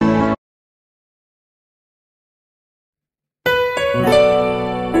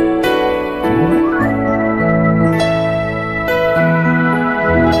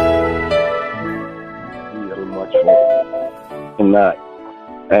tonight.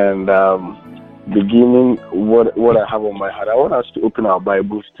 And beginning what I have on my heart, I want us to open our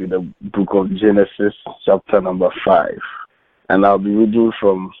Bibles to the book of Genesis, chapter number 5. And I'll be reading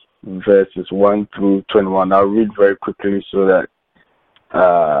from verses 1 through 21. I'll read very quickly so that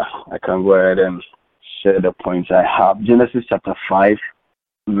I can go ahead and share the points I have. Genesis chapter 5,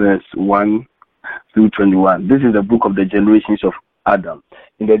 verse 1 through 21. This is the book of the generations of Adam.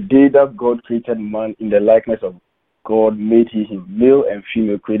 In the day that God created man, in the likeness of God made he him, male and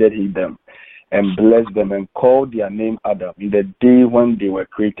female created he them, and blessed them, and called their name Adam in the day when they were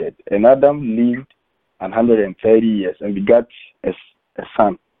created. And Adam lived 130 years and begat a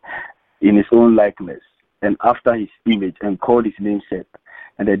son in his own likeness and after his image, and called his name Seth.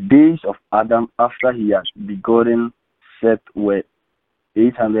 And the days of Adam after he had begotten Seth were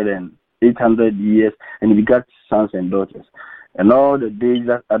 800 years, and he begat sons and daughters. And all the days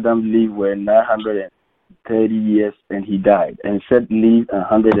that Adam lived were 930 years, and he died. And Seth lived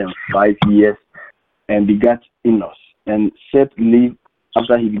 105 years and begat Enos. And Seth lived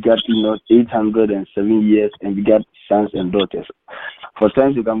after he begat Enos 807 years and begat sons and daughters. For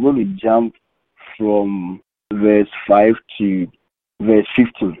times you can go to jump from verse 5 to verse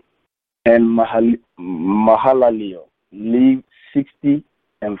 15. And Mahalaleel lived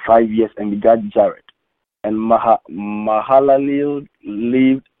 65 years and begat Jared. And Mahalaleel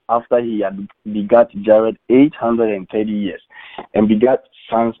lived after he had begat Jared 830 years and begat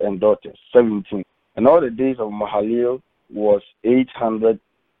sons and daughters, 17. And all the days of Mahalaleel was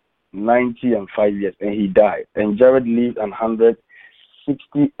 895 years, and he died. And Jared lived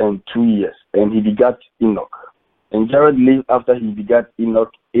 162 years, and he begat Enoch. And Jared lived after he begat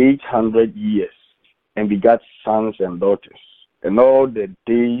Enoch 800 years and begat sons and daughters. And all the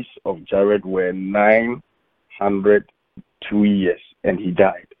days of Jared were 902 years, and he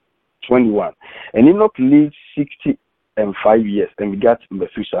died. 21. And Enoch lived 65 years and begat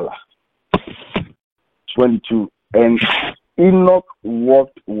Methuselah. 22. And Enoch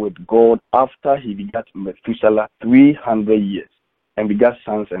walked with God after he begat Methuselah 300 years and begat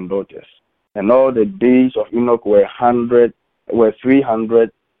sons and daughters. And all the days of Enoch were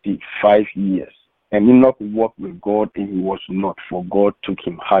 305 years. And Enoch walked with God, and he was not, for God took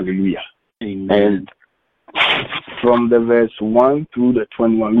him. Hallelujah. Amen. And from the verse 1 through the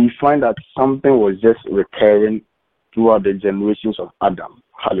 21, we find that something was just recurring throughout the generations of Adam.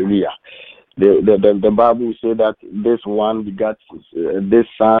 Hallelujah. The Bible said that this one begat this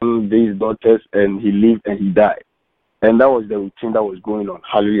son, these daughters, and he lived and he died. And that was the routine that was going on.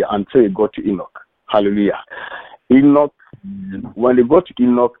 Hallelujah. Until it got to Enoch. Hallelujah. Enoch, when they got to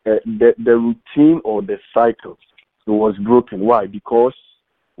Enoch, the routine or the cycle was broken. Why? Because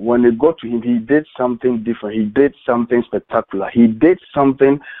when they got to him, he did something different. He did something spectacular. He did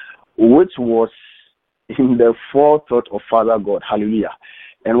something which was in the forethought of Father God. Hallelujah.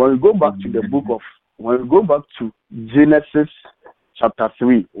 And when we go back to the when we go back to Genesis chapter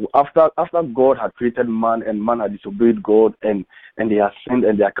 3, after God had created man and man had disobeyed God and they had sinned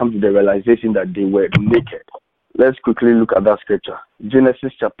and they had come to the realization that they were naked. Let's quickly look at that scripture.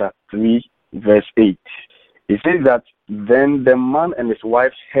 Genesis chapter 3, verse 8. It says that then the man and his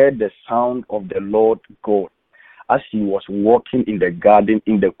wife heard the sound of the Lord God as he was walking in the garden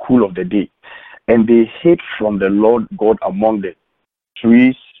in the cool of the day. And they hid from the Lord God among the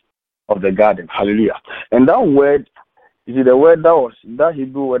trees of the garden. Hallelujah. And that word, you see, the word that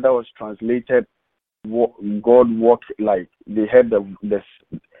Hebrew word that was translated, God walked, like they heard the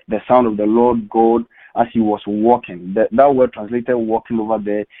sound of the Lord God as he was walking. That word translated walking over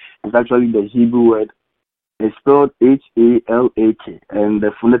there is actually the Hebrew word. It's spelled Halak, and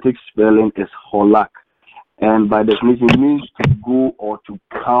the phonetic spelling is Holak. And by definition, it means to go or to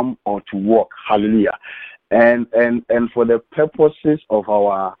come or to walk. Hallelujah. And for the purposes of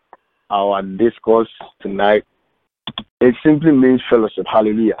our discourse tonight, it simply means fellowship.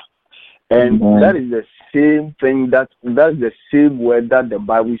 Hallelujah. And that is the same thing, that's the same word that the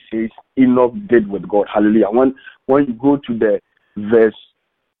Bible says Enoch did with God. Hallelujah. When you go to the verse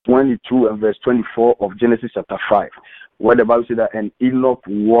 22 and verse 24 of Genesis chapter 5, where the Bible says that, and Enoch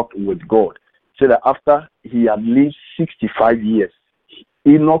walked with God. So that after he had lived 65 years,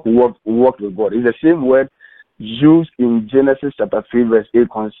 Enoch walked with God. It's the same word used in Genesis chapter 3, verse 8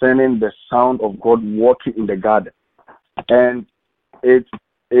 concerning the sound of God walking in the garden. And it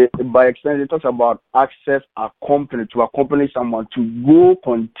by extension, it talks about access, to accompany someone, to go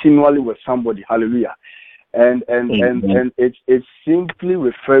continually with somebody. Hallelujah. And it's simply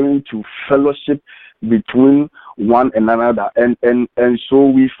referring to fellowship between one and another. And so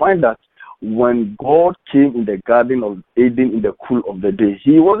we find that when God came in the Garden of Eden in the cool of the day,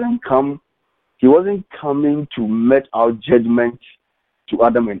 he wasn't come He wasn't coming to met out judgment to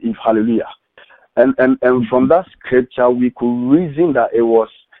Adam and Eve. Hallelujah. And from that scripture, we could reason that it was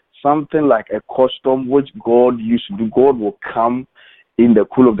something like a custom which God used to do. God will come in the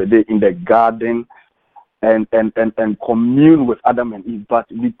cool of the day in the garden and commune with Adam and Eve. But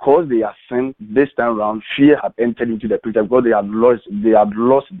because they are sinned this time around, fear had entered into the picture because they had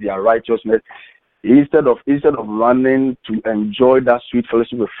lost their righteousness. Instead of running to enjoy that sweet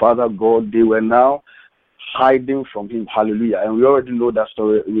fellowship with Father God, they were now hiding from him. Hallelujah. And we already know that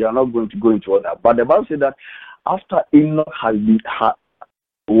story. We are not going to go into all that. But the Bible said that after Enoch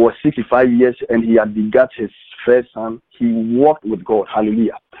was 65 years and he had begat his first son, he walked with God.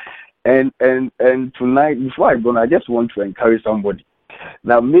 Hallelujah. And tonight, before I go, I just want to encourage somebody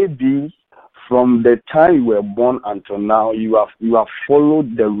that maybe from the time you were born until now, you have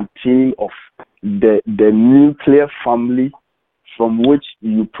followed the routine of the nuclear family from which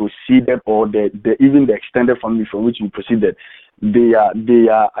you proceeded, or even the extended family from which you proceeded. They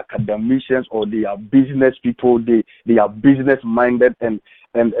are academicians, or they are business people. They are business minded, and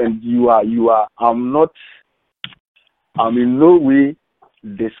you are. I'm in no way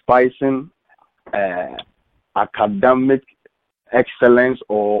despising academic excellence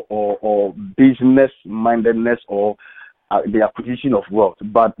or business mindedness or the acquisition of wealth,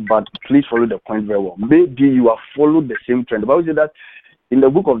 but please follow the point very well. Maybe you have followed the same trend. The Bible says that in the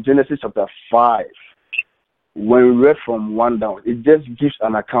book of Genesis chapter 5, when we read from 1 down, it just gives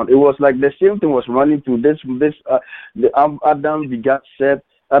an account. It was like the same thing was running through Adam begat Seth,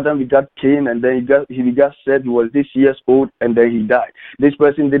 Adam begat Cain, and then he begat Seth. He was this years old, and then he died. This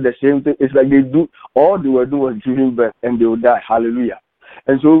person did the same thing. It's like all they were doing was giving birth, and they will die. Hallelujah.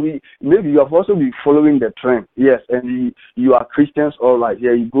 And so maybe you have also been following the trend. Yes, and you are Christians, all right.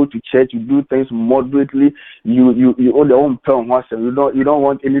 Yeah, you go to church, you do things moderately. You own your own pen once, and you don't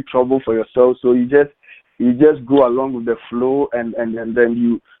want any trouble for yourself. So you just go along with the flow, and then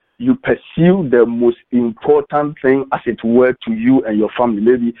you pursue the most important thing, as it were, to you and your family.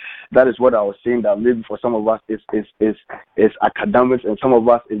 Maybe that is what I was saying, that maybe for some of us it's academics, and some of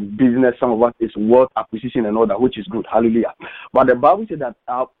us is business, some of us is wealth acquisition and all that, which is good. Hallelujah. But the Bible said that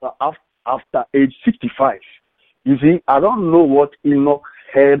after age 65, you see, I don't know what Enoch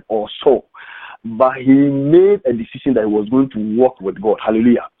heard or saw, but he made a decision that he was going to walk with God.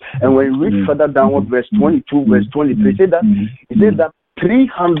 Hallelujah. And when you read further downward, verse 22, verse 23, he said that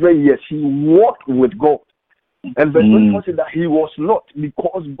 300 years he walked with God. And verse 24 said that he was not,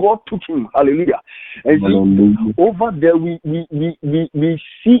 because God took him. Hallelujah. And see, over there we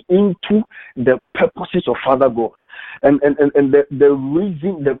see into the purposes of Father God. And the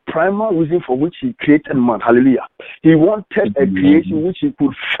reason, the primary reason for which he created man. Hallelujah. He wanted a creation which he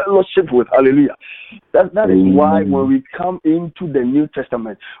could fellowship with. Hallelujah. That is why when we come into the New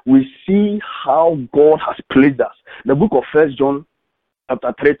Testament, we see how God has placed us. The book of 1 John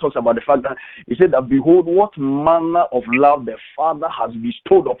chapter 3 talks about the fact that he said that, behold, what manner of love the Father has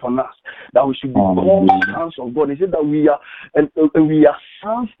bestowed upon us, that we should be called sons of God. He said that we are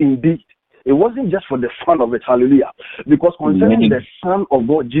sons indeed. It wasn't just for the fun of it. Hallelujah. Because concerning the Son of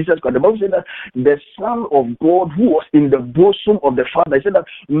God, Jesus Christ, the Bible said that the Son of God who was in the bosom of the Father, he said that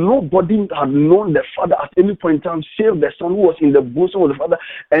nobody had known the Father at any point in time save the Son who was in the bosom of the Father,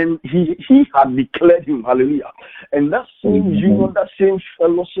 and he had declared him. Hallelujah. And that same union, that same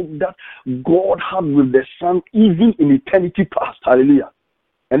fellowship that God had with the Son, even in eternity past. Hallelujah.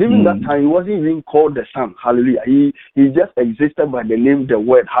 And even that time, he wasn't even called the Son. Hallelujah. He just existed by the name, the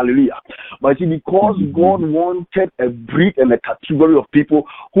Word. Hallelujah. But see, because God wanted a breed and a category of people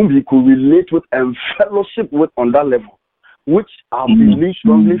whom he could relate with and fellowship with on that level, which I believe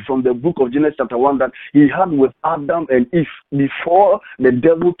strongly from the book of Genesis chapter 1 that he had with Adam and Eve before the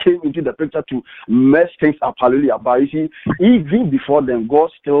devil came into the picture to mess things up. Hallelujah. But you see, even before then,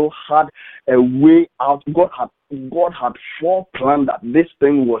 God still had a way out. God had foreplanned that this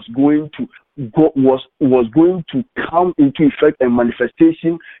thing was going to come into effect and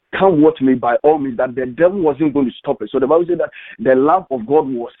manifestation, come what may, by all means, that the devil wasn't going to stop it. So the Bible said that the love of God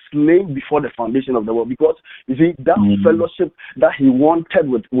was slain before the foundation of the world, because you see that fellowship that he wanted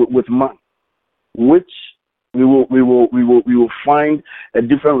with man, which we will find a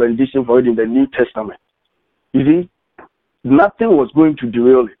different rendition for it in the New Testament. You see, nothing was going to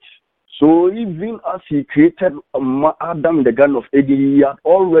derail it. So even as he created Adam in the Garden of Eden, he had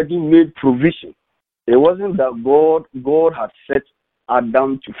already made provision. It wasn't that God had set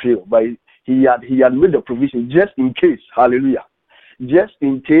Adam to fail, but he had made the provision just in case. Hallelujah. Just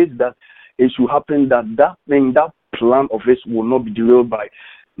in case that it should happen that plan of his will not be derailed by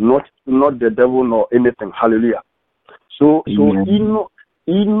not the devil nor anything. Hallelujah. So Enoch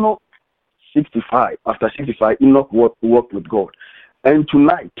 65. After 65, Enoch walked with God. And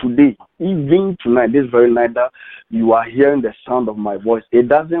today, even tonight, this very night that you are hearing the sound of my voice, it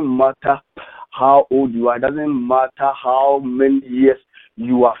doesn't matter how old you are, it doesn't matter how many years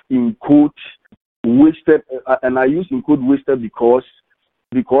you have in quote wasted, and I use in quote wasted because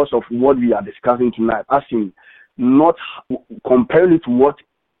of what we are discussing tonight, as in not comparing it to what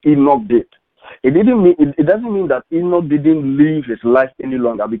Enoch did. It doesn't mean that Enoch didn't live his life any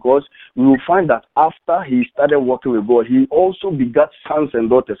longer, because we will find that after he started working with God, he also begat sons and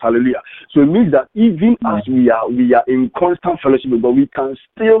daughters. Hallelujah. So it means that even as we are in constant fellowship with God, we can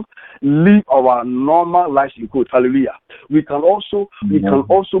still live our normal lives in quote. Hallelujah. We can also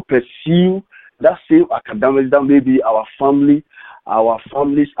pursue that same academics that maybe our families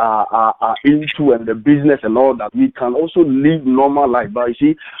are into, and the business and all that. We can also live normal life, but you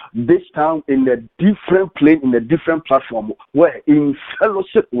see, this time in a different plane, in a different platform, where in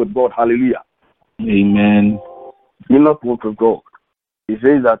fellowship with God. Hallelujah. Amen. Enoch walked with God. He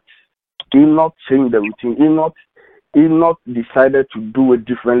says that Enoch changed the routine. Enoch decided to do it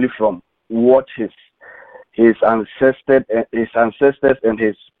differently from what his ancestors and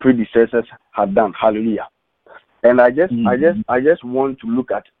his predecessors had done. Hallelujah. And I just want to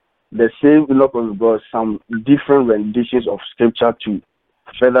look at the same Enoch of God, some different renditions of scripture to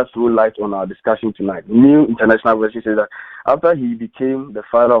further throw light on our discussion tonight. New International Version says that after he became the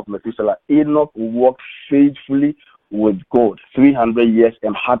father of Methuselah, Enoch walked faithfully with God 300 years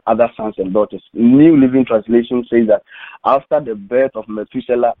and had other sons and daughters. New Living Translation says that after the birth of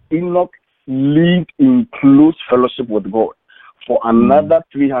Methuselah, Enoch lived in close fellowship with God for another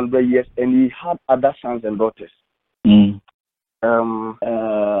 300 years, and he had other sons and daughters.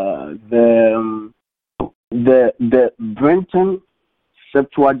 The Brenton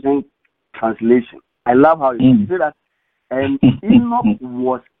Septuagint translation, I love how you say that. And Enoch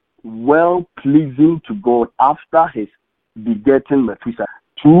was well pleasing to God after his begetting Methuselah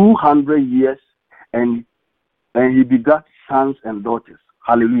 200 years, and he begat sons and daughters.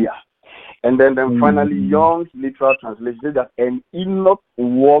 Hallelujah. And then finally, Young's literal translation says that, and Enoch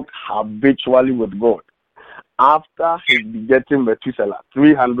walked habitually with God after his begetting Methuselah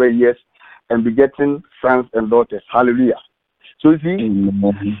 300 years and begetting sons and daughters. Hallelujah. So you see,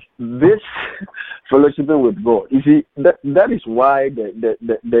 this fellowship with God, you see, that is why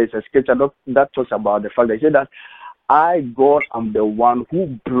there is a scripture that talks about the fact that he said that I, God, am the one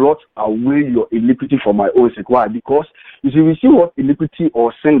who brought away your iniquity for my own sake. Why? Because you see, we see what iniquity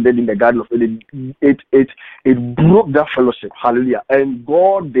or sin did in the Garden of Eden. It broke that fellowship. Hallelujah. And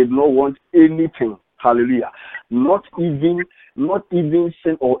God did not want anything. Hallelujah. Not even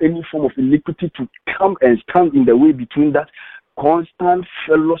sin or any form of iniquity to come and stand in the way between that constant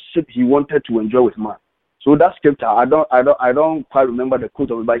fellowship he wanted to enjoy with man. So that scripture, I don't quite remember the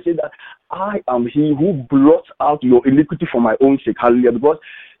quote of it, but I say that I am he who blots out your iniquity for my own sake. Hallelujah. Because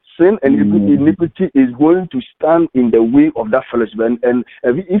sin and iniquity is going to stand in the way of that fellowship. And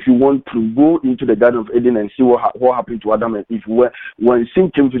if you want to go into the Garden of Eden and see what happened to Adam and Eve, when sin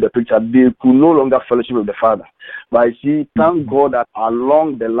came to the picture, they could no longer fellowship with the Father. But I see, thank God that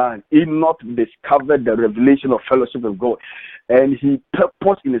along the line, Enoch discovered the revelation of fellowship with God. And he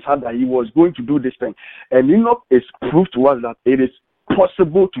purposed in his heart that he was going to do this thing. And Enoch is proof to us that it is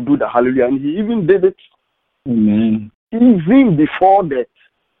possible to do that. Hallelujah. And he even did it. Amen. Even before the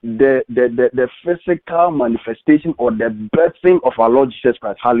physical manifestation or the birthing of our Lord Jesus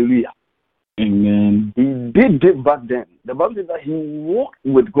Christ. Hallelujah. Amen. He did it back then. The Bible says that he walked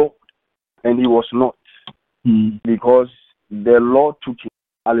with God and he was not, because the Lord took him.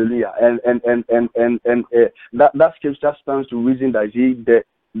 Hallelujah. And that scripture stands to reason that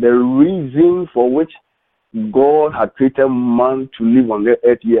the reason for which God had created man to live on the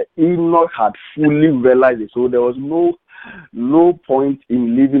earth here, Enoch had fully realized it. So there was no point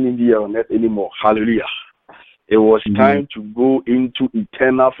in living in the earth on earth anymore. Hallelujah. It was time to go into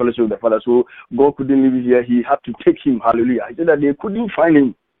eternal fellowship with the Father. So God couldn't live here. He had to take him. Hallelujah. He said that they couldn't find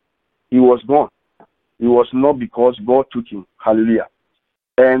him. He was gone. It was not because God took him. Hallelujah.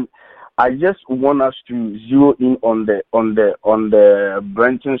 And I just want us to zero in on the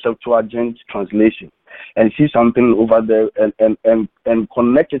Brenton Septuagint translation and see something over there and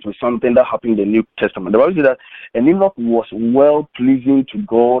connect it with something that happened in the New Testament. The Bible says that and Enoch was well pleasing to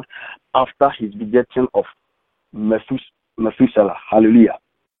God after his begetting of Methuselah. Hallelujah.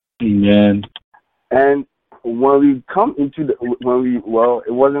 Amen. And when we come into it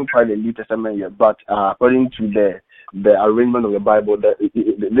wasn't quite the New Testament yet, but according to the arrangement of the Bible,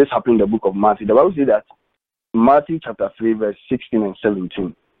 this happened in the book of Matthew. The Bible says that Matthew chapter 3, verse 16 and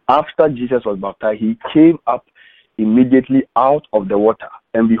 17. After Jesus was baptized, he came up immediately out of the water.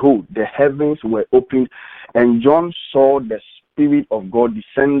 And behold, the heavens were opened, and John saw the Spirit of God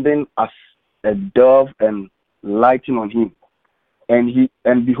descending as a dove and lighting on him.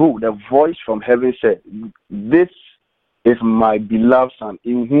 And behold, a voice from heaven said, "This is my beloved Son,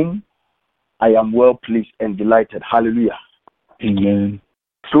 in whom I am well pleased and delighted." Hallelujah. Amen.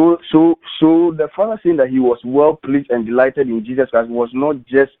 So the Father saying that he was well pleased and delighted in Jesus Christ was not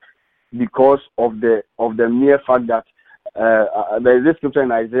just because of the mere fact that there is this scripture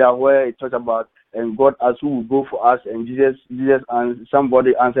in Isaiah where it talks about, and God asked who will go for us, and Jesus and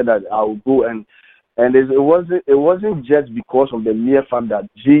somebody answered that I will go, and it wasn't just because of the mere fact that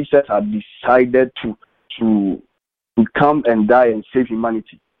Jesus had decided to come and die and save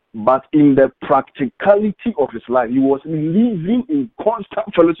humanity. But in the practicality of his life, he was living in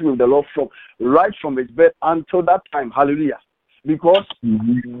constant fellowship with the Lord right from his birth until that time. Hallelujah. Because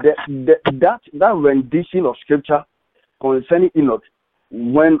that rendition of scripture concerning Enoch,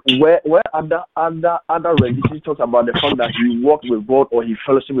 where other renditions talk about the fact that he walked with God or he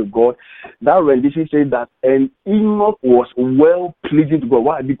fellowship with God, that rendition says that and Enoch was well pleasing to God.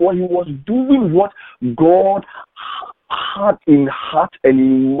 Why? Because he was doing what God had in heart and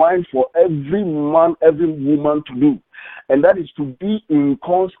in mind for every man, every woman to do, and that is to be in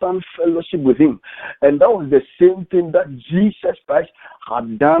constant fellowship with him. And that was the same thing that Jesus Christ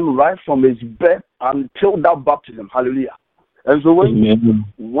had done right from his birth until that baptism. Hallelujah. And so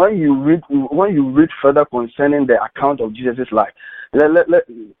when you read further concerning the account of Jesus' life,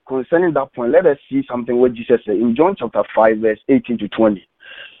 concerning that point, let us see something what Jesus said in John chapter 5, verse 18 to 20.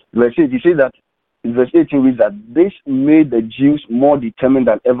 Verse 8, he says that verse 18 reads that this made the Jews more determined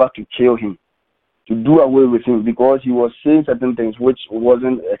than ever to kill him, to do away with him, because he was saying certain things which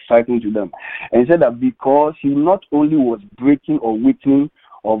wasn't exciting to them. And he said that because he not only was breaking or weakening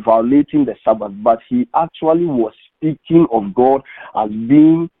or violating the Sabbath, but he actually was speaking of God as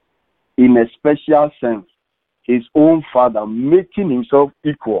being, in a special sense, his own Father, making himself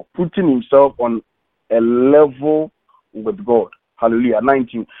equal, putting himself on a level with God. Hallelujah.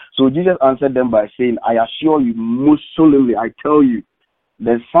 19. So Jesus answered them by saying, I assure you, most solemnly, I tell you,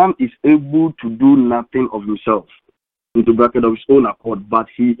 the Son is able to do nothing of himself, into bracket of his own accord, but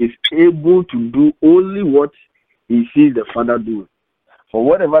he is able to do only what he sees the Father do. For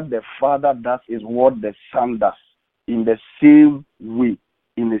whatever the Father does is what the Son does, in the same way,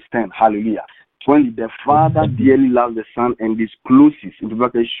 in his turn. Hallelujah. 20. The Father dearly loves the Son and discloses, into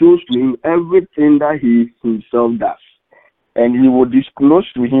bracket, shows to him everything that he himself does. And he will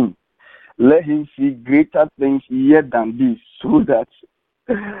disclose to him. Let him see greater things yet than this, so that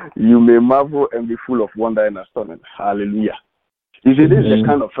you may marvel and be full of wonder and astonishment. Hallelujah. You see, this is the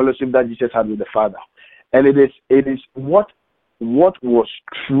kind of fellowship that Jesus had with the Father. And it is what was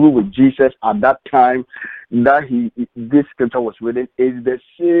true with Jesus at that time that this scripture was written is the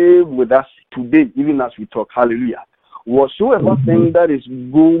same with us today, even as we talk. Hallelujah. Whatsoever thing that is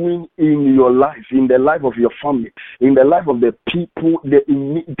going in your life, in the life of your family, in the life of the people,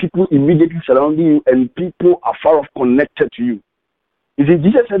 people immediately surrounding you, and people afar off connected to you. You see,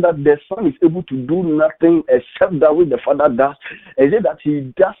 Jesus said that the Son is able to do nothing except that which the Father does, and said that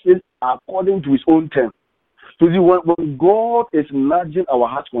he does it according to his own terms. So see, when God is nudging our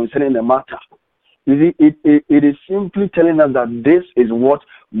hearts concerning the matter, you see, it is simply telling us that this is what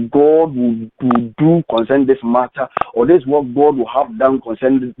God will do concerning this matter, or this is what God will have done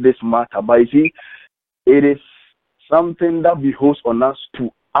concerning this matter. But you see, it is something that behoves on us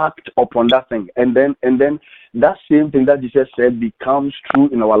to act upon that thing, and then that same thing that Jesus said becomes true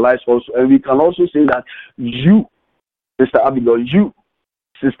in our lives also. And we can also say that you, Sister Abigail, you,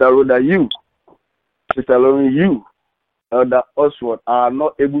 Sister Rhoda, you, Sister Lauren, you, Elder Oswald, are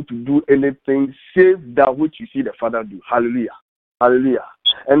not able to do anything save that which you see the Father do. Hallelujah. Hallelujah.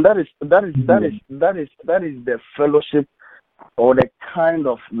 And that is the fellowship or the kind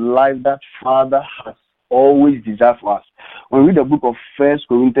of life that Father has always desired for us. When we read the book of 1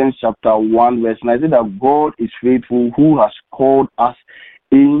 Corinthians chapter 1, verse 9, it says that God is faithful, who has called us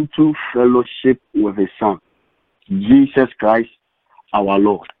into fellowship with his Son, Jesus Christ, our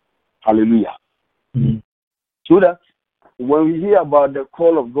Lord. Hallelujah. So that when we hear about the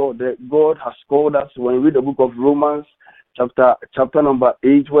call of God, that God has called us, when we read the book of Romans, chapter number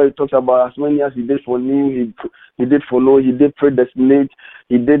 8, where it talks about as many as he did for new, he did for no, he did predestinate,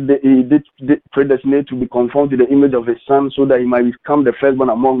 did predestinate to be conformed to the image of his son, so that he might become the firstborn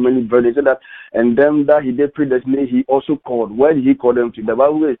among many brethren. He said that, and them that he did predestinate, he also called. Where did he call them to? The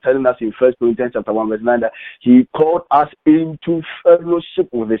Bible is telling us in 1 Corinthians chapter 1 verse 9 that he called us into fellowship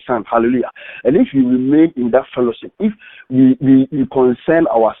with his son. Hallelujah. And if you remain in that fellowship, if we concern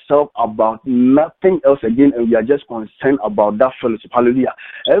ourselves about nothing else again, and we are just concerned about that fellowship, hallelujah,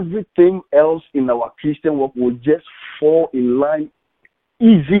 everything else in our Christian work will just fall in line,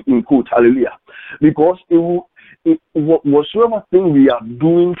 easy in quote, hallelujah, because whatsoever thing we are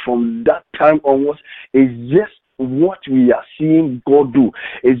doing from that time onwards is just what we are seeing God do.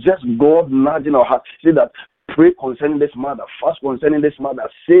 It's just God nudging our heart. Say that, pray concerning this matter, fast concerning this matter,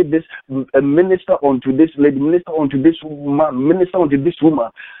 say this, minister unto this lady, minister unto this man, minister unto this woman.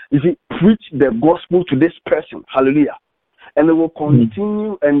 You see, preach the gospel to this person, hallelujah. And it will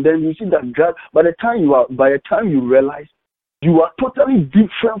continue, and then you see that God, by the time you realize, you are totally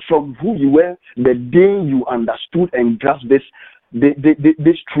different from who you were the day you understood and grasped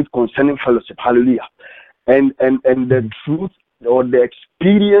this truth concerning fellowship. Hallelujah. And the truth or the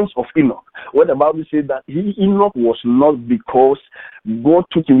experience of Enoch. What the Bible says that Enoch was not because God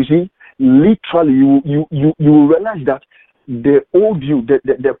took him. You see, literally, you realize that the old you,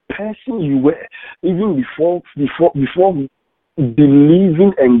 the person you were, even before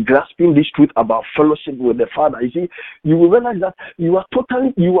believing and grasping this truth about fellowship with the Father, you see, you will realize that you are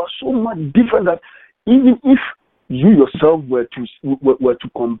so much different that even if you yourself were to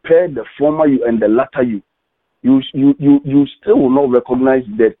compare the former you and the latter you still will not recognize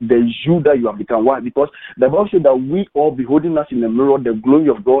the you that you have become. Why? Because the Bible says that we all beholding us in the mirror, the glory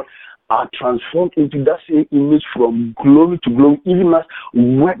of God, are transformed into that same image from glory to glory, even as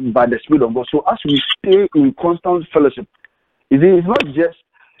worked by the Spirit of God. So as we stay in constant fellowship,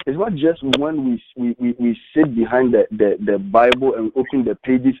 it's not just when we sit behind the Bible and open the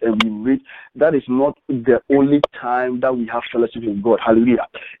pages and we read. That is not the only time that we have fellowship with God. Hallelujah.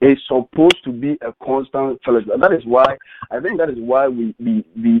 It's supposed to be a constant fellowship. That is why we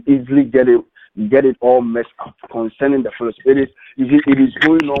easily get it all messed up concerning the fellowship. It is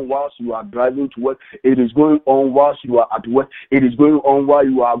going on whilst you are driving to work. It is going on whilst you are at work. It is going on while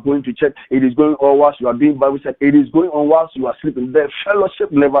you are going to church. It is going on whilst you are doing Bible study. It is going on whilst you are sleeping. The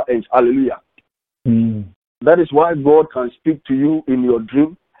fellowship never ends. Hallelujah. That is why God can speak to you in your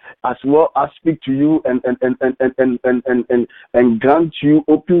dream, as well as speak to you and grant you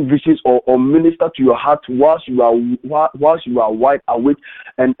open visions or minister to your heart whilst you are wide awake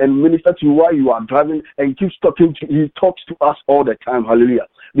and minister to you while you are driving and keeps talking to you. He talks to us all the time. Hallelujah.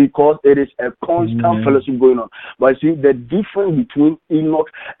 Because it is a constant fellowship going on. But see, the difference between Enoch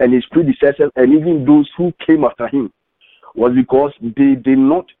and his predecessors and even those who came after him was because they did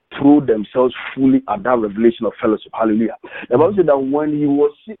not throw themselves fully at that revelation of fellowship. Hallelujah. The Bible said that when he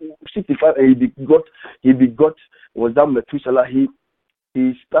was 65 and he begot was that Methuselah,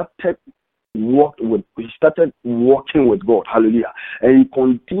 he started walking with God. Hallelujah. And he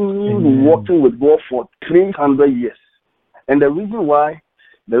continued walking with God for 300 years. And the reason why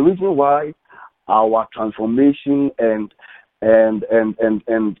our transformation and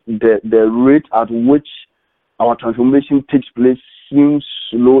the rate at which our transformation takes place seems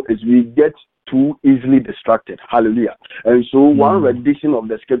slow as we get too easily distracted. Hallelujah. And so one rendition of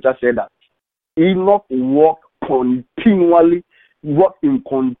the scripture said that Enoch walked in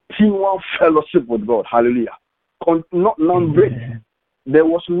continual fellowship with God. Hallelujah. Not break. There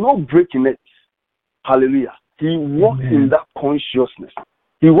was no break in it. Hallelujah. He walked in that consciousness.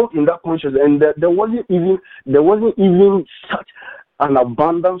 And there wasn't even such an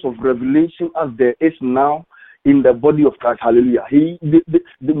abundance of revelation as there is now in the body of Christ. Hallelujah.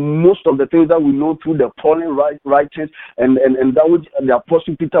 The most of the things that we know through the Pauline writings and that which the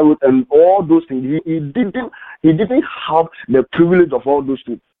Apostle Peter wrote and all those things, he didn't have the privilege of all those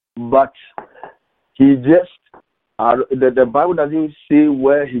things. But he just the Bible doesn't say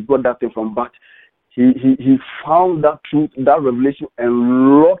where he got that thing from, but he found that truth, that revelation,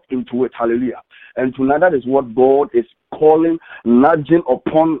 and locked into it. Hallelujah. And tonight, that is what God is calling, nudging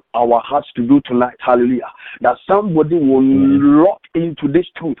upon our hearts to do tonight. Hallelujah. That somebody will lock into this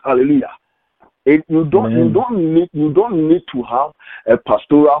truth. Hallelujah. You don't need to have a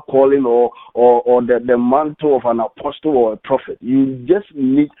pastoral calling or the mantle of an apostle or a prophet. You just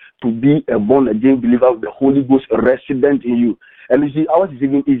need to be a born again believer with the Holy Ghost resident in you. And you see, ours is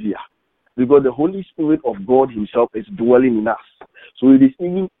even easier, because the Holy Spirit of God himself is dwelling in us. So it is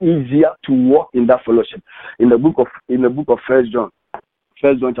even easier to walk in that fellowship. In the book of 1 John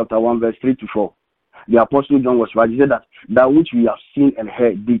chapter 1, verse 3 to 4, the Apostle John was right. He said that which we have seen and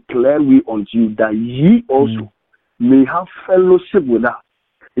heard declare we unto you, that ye also may have fellowship with us.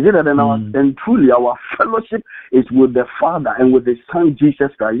 He said that and truly our fellowship is with the Father and with the Son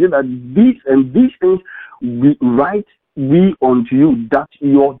Jesus Christ. He said that these things we write we unto you, that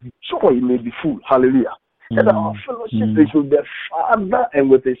your joy may be full. Hallelujah. That our fellowship is with the Father and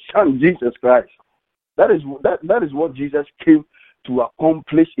with the Son Jesus Christ. That is what Jesus came to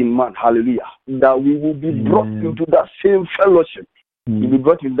accomplish in man. Hallelujah. That we will be brought into that same fellowship. You'll be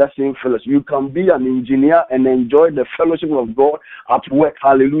brought into that same fellowship. You can be an engineer and enjoy the fellowship of God at work.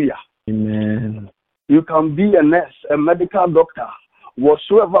 Hallelujah. Amen. You can be a nurse, a medical doctor,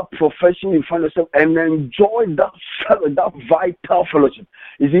 whatsoever profession you find yourself, and enjoy that vital fellowship.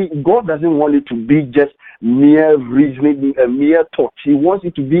 You see, God doesn't want it to be just mere reasoning, a mere thought. He wants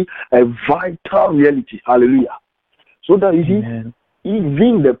it to be a vital reality. Hallelujah. So that you see,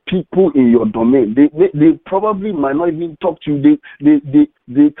 even the people in your domain, they probably might not even talk to you.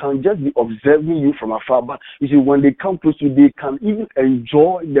 They can just be observing you from afar. But you see, when they come close to you, they can even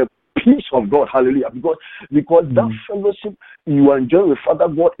enjoy the peace of God. Hallelujah. Because that fellowship you are enjoying with Father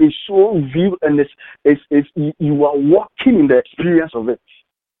God is so real, and it's you are walking in the experience of it.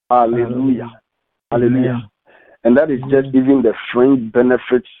 Hallelujah. Hallelujah. And that is just even the fringe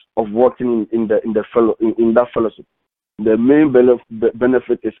benefits of walking in that fellowship. The main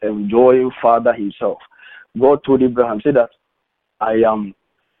benefit is enjoying Father himself. God told Abraham, say that I am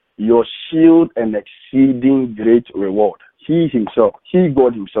your shield and exceeding great reward. He himself,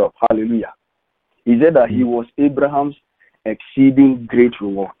 God himself, hallelujah. He said that he was Abraham's exceeding great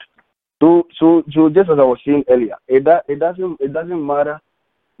reward. So just as I was saying earlier, it doesn't matter.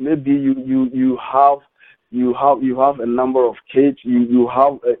 Maybe you have a number of kids. You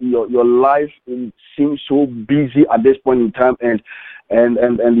have your life seems so busy at this point in time, and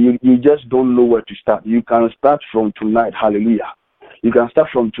you just don't know where to start. You can start from tonight. Hallelujah. You can start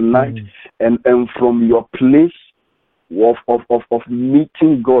from tonight, and from your place of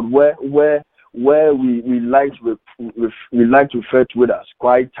meeting God, where we like to refer to it as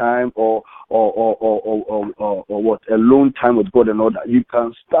quiet time or what, alone time with God and all that. You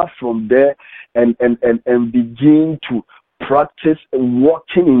can start from there and begin to practice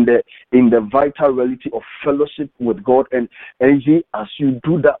walking in the vital reality of fellowship with God, and as you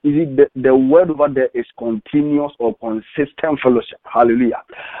do that, the word over there is continuous or consistent fellowship. Hallelujah.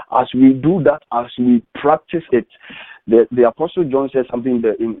 As we do that, as we practice it, the Apostle John said something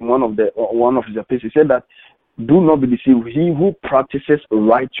in one of his epistles. He said that do not be deceived. He who practices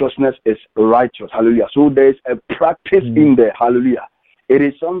righteousness is righteous. Hallelujah. So there is a practice in there. Hallelujah. It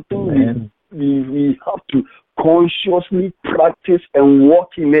is something we have to consciously practice and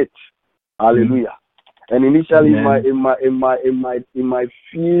walk in it. Hallelujah. And initially, it might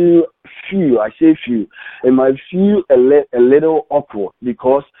feel a little awkward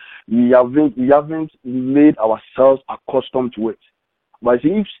because we haven't made ourselves accustomed to it. But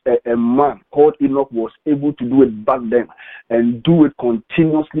if a man called Enoch was able to do it back then and do it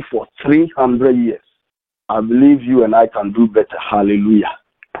continuously for 300 years, I believe you and I can do better. Hallelujah.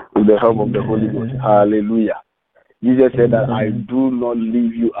 With the help of the Holy Ghost. Hallelujah. Jesus said that I do not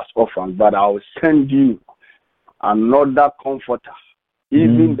leave you as orphans, but I will send you another comforter,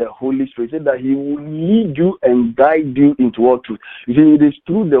 even the Holy Spirit. He said that he will lead you and guide you into all truth. You see, it is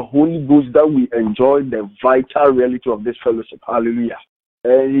through the Holy Ghost that we enjoy the vital reality of this fellowship. Hallelujah.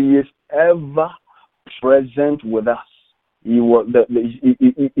 And he is ever present with us. The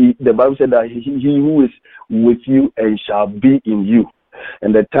Bible said that he who is with you and shall be in you.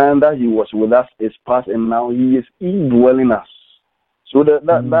 And the time that he was with us is past, and now he is indwelling us. So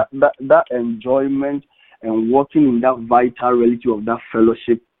that enjoyment and walking in that vital reality of that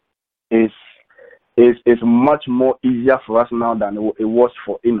fellowship is much more easier for us now than it was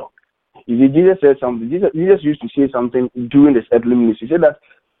for Enoch. Jesus said something. Jesus used to say something during his earthly ministry. He said that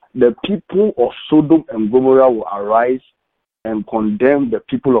the people of Sodom and Gomorrah will arise and condemn the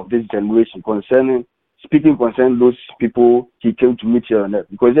people of this generation speaking concerning those people he came to meet here on earth.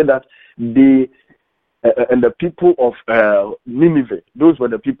 Because he said that and the people of Nineveh, those were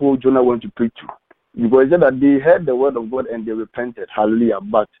the people Jonah went to preach to. Because he said that they heard the word of God and they repented. Hallelujah.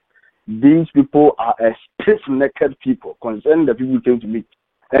 But these people are a stiff-necked people concerning the people he came to meet.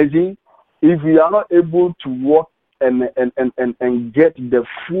 And see, if we are not able to walk and get the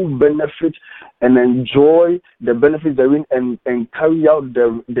full benefit and enjoy the benefits therein and carry out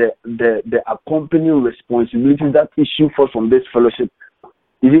the accompanying responsibilities that issue for from this fellowship,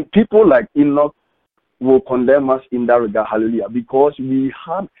 people like Enoch will condemn us in that regard. Hallelujah. Because we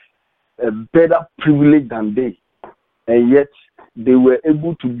had a better privilege than they, and yet they were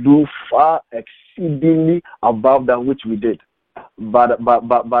able to do far exceedingly above that which we did. But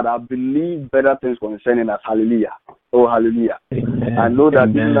I believe better things concerning us. Hallelujah. Oh, hallelujah. Amen. I know that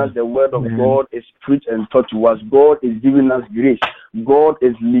even as the word of God is preached and taught to us, God is giving us grace. God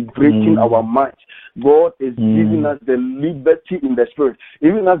is liberating our minds. God is giving us the liberty in the spirit.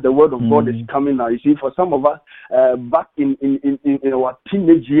 Even as the word of God is coming now, you see, for some of us, back in our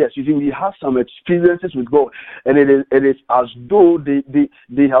teenage years, you see, we have some experiences with God, and it is as though they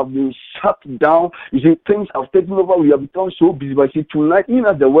have been shut down. You see, things have taken over. We have become so busy. But see, tonight, even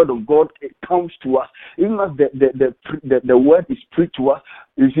as the word of God comes to us, even as the word is preached to us,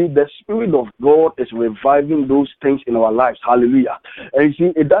 you see, the Spirit of God is reviving those things in our lives. Hallelujah. And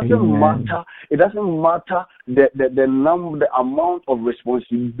you see, it doesn't matter. It doesn't matter the number, the amount of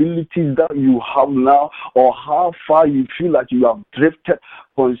responsibilities that you have now, or how far you feel like you have drifted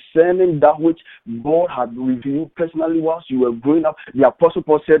concerning that which God had revealed personally whilst you were growing up. The Apostle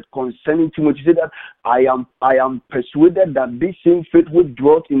Paul said concerning Timothy, he said that I am persuaded that this same faith which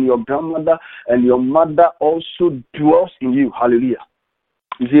dwelt in your grandmother and your mother also dwells in you. Hallelujah.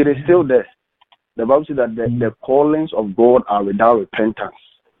 You see, it is still there. The Bible says that the callings of God are without repentance.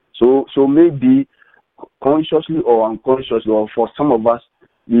 So maybe consciously or unconsciously, or for some of us,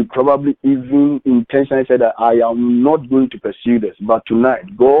 we probably even intentionally said that I am not going to pursue this. But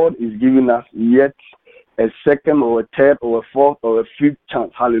tonight, God is giving us yet a second or a third or a fourth or a fifth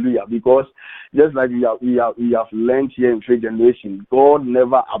chance. Hallelujah. Because just like we have learned here in Faith Generation, God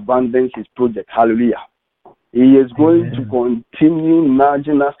never abandons his project. Hallelujah. He is going to continue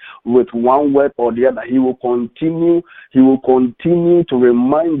nudging us with one word or the other. He will continue to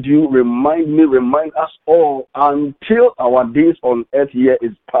remind you, remind me, remind us all until our days on earth here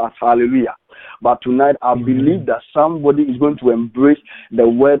is past. Hallelujah. But tonight, I believe that somebody is going to embrace the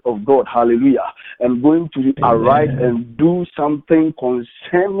word of God. Hallelujah. And going to arise and do something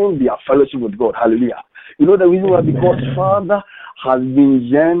concerning their fellowship with God. Hallelujah. You know the reason why? Because Father has been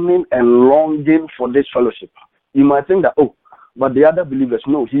yearning and longing for this fellowship. You might think that, oh, but the other believers,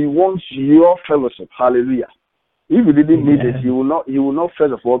 no, he wants your fellowship. Hallelujah. If you didn't need it, he will not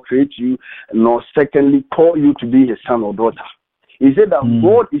first of all create you, nor secondly call you to be his son or daughter. He said that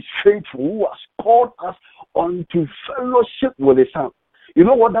God is faithful, who has called us unto fellowship with his son. You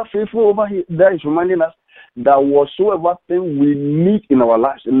know what that faithful over here there is reminding us? That whatsoever thing we need in our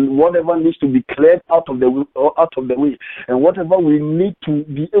lives, and whatever needs to be cleared out of the way, and whatever we need to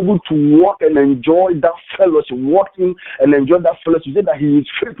be able to walk and enjoy that fellowship, walking and enjoy that fellowship, he said that he is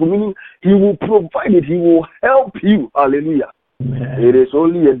faithful, meaning he will provide it, he will help you. Hallelujah. Amen. It is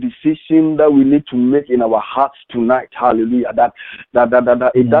only a decision that we need to make in our hearts tonight. Hallelujah. That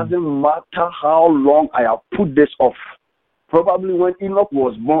it doesn't matter how long I have put this off. Probably when Enoch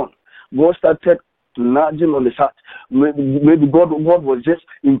was born, God started nudging on his heart. Maybe God was just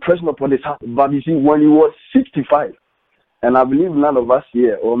impressing upon his heart. But you see, when he was 65, and I believe none of us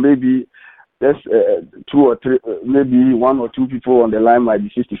here, or maybe there's two or three, maybe one or two people on the line might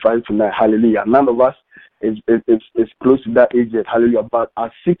be 65 tonight. Hallelujah. None of us is close to that age yet. Hallelujah. But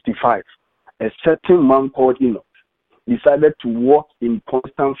at 65, a certain man called Enoch decided to walk in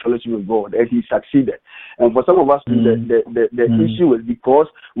constant fellowship with God, and he succeeded. And for some of us, the issue is because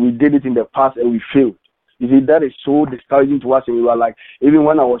we did it in the past and we failed. You see, that is so discouraging to us, and we were like, even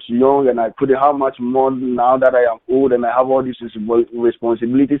when I was young and I couldn't, how much more now that I am old and I have all these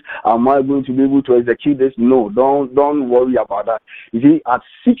responsibilities, am I going to be able to execute this? No, don't worry about that. You see, at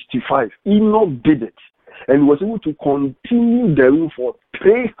 65, Enoch did it, and he was able to continue therein for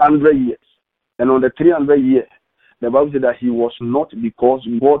 300 years. And on the 300 year, the Bible said that he was not, because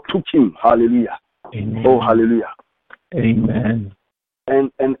God took him. Hallelujah. Amen. Oh, hallelujah. Amen.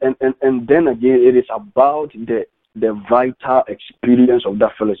 And then again, it is about the vital experience of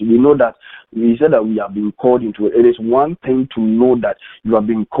that fellowship. We know that we said that we have been called into it. It is one thing to know that you have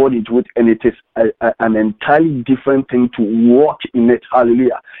been called into it, and it is an entirely different thing to walk in it.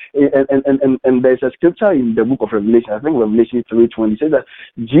 Hallelujah. And there's a scripture in the book of Revelation, I think Revelation 3:20, says that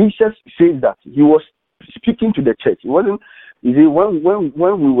Jesus says that he was speaking to the church. It wasn't, you see, when we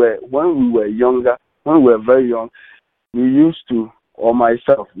were younger, when we were very young, we used to, or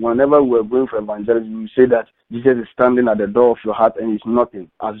myself, whenever we were going for evangelism, we say that Jesus is standing at the door of your heart and he's knocking,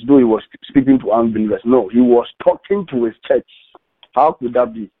 as though he was speaking to unbelievers. No, he was talking to his church. How could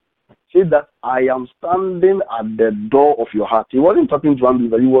that be? Say that I am standing at the door of your heart. He wasn't talking to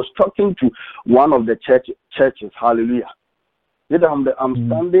unbelievers. He was talking to one of the churches. Hallelujah. I'm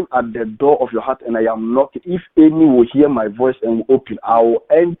standing at the door of your heart and I am knocking. If any will hear my voice and will open, I will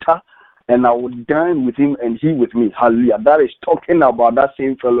enter and I will dine with him and he with me. Hallelujah. That is talking about that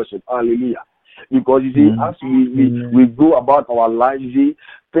same fellowship. Hallelujah. Because you see, as we go about our lives, you see,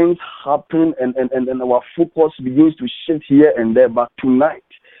 things happen and our focus begins to shift here and there. But tonight,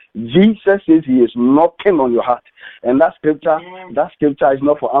 Jesus says he is knocking on your heart. And that scripture is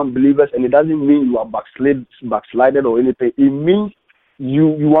not for unbelievers, and it doesn't mean you are backslided or anything. It means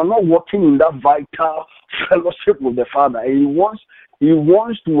you are not walking in that vital fellowship with the Father. And he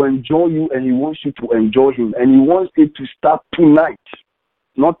wants to enjoy you, and he wants you to enjoy him. And he wants it to start tonight,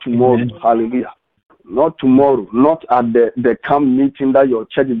 not tomorrow. Amen. Hallelujah. Not tomorrow, not at the camp meeting that your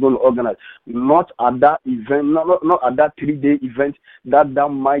church is going to organize, not at that event, not at that 3-day event that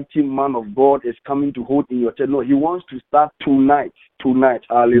mighty man of God is coming to hold in your church. No, he wants to start tonight.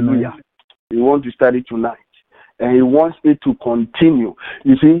 Hallelujah. Amen. He wants to start it tonight. And he wants it to continue.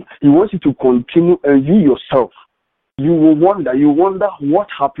 You see, he wants it to continue, and you yourself, you will wonder what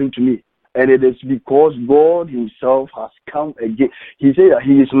happened to me. And it is because God himself has come again. He said that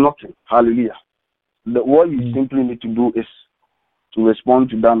he is knocking. Hallelujah. What you simply need to do is to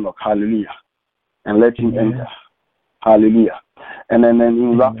respond to that knock. Hallelujah. And let him enter. Hallelujah. And then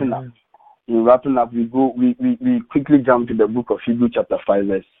in wrapping up, we quickly jump to the book of Hebrew chapter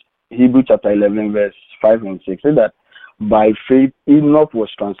 11, verse 5 and 6. Say that by faith Enoch was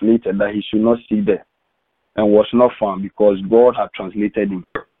translated that he should not see death, and was not found because God had translated him.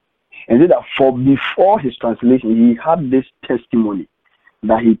 And said that for before his translation he had this testimony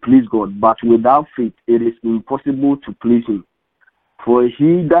that he pleased God, but without faith it is impossible to please him. For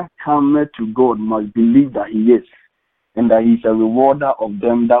he that cometh to God must believe that he is, and that he is a rewarder of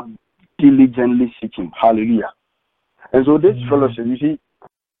them that diligently seek him. Hallelujah. And so this fellowship, you see,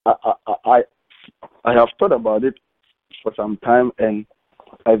 I have thought about it for some time, and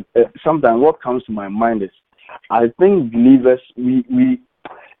sometimes what comes to my mind is, I think believers,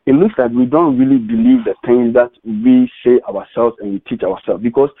 it looks like we don't really believe the things that we say ourselves and we teach ourselves.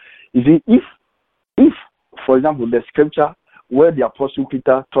 Because, you see, if for example, the scripture where the Apostle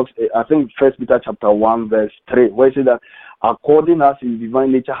Peter talks, I think 1 Peter chapter 1, verse 3, where he says that according as his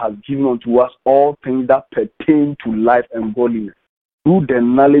divine nature has given unto us all things that pertain to life and godliness, through the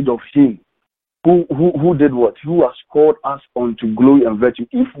knowledge of him who did what? Who has called us unto glory and virtue.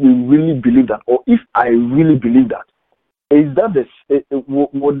 If we really believe that, or if I really believe that, is that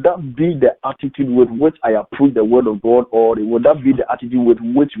would that be the attitude with which I approach the word of God, or would that be the attitude with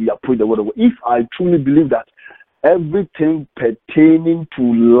which we approach the word of God? If I truly believe that everything pertaining to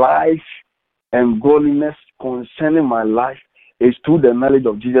life and godliness concerning my life is through the knowledge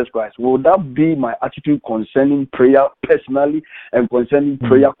of Jesus Christ, would that be my attitude concerning prayer personally and concerning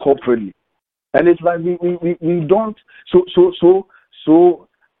prayer corporately? And it's like we don't. So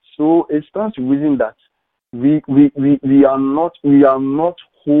it stands to reason that we are not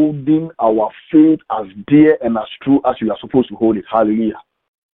holding our faith as dear and as true as we are supposed to hold it. Hallelujah.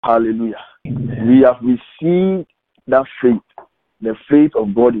 Hallelujah. Amen. We have received that faith, the faith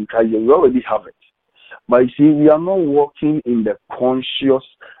of God in Christ. We already have it. But you see, we are not walking in the conscious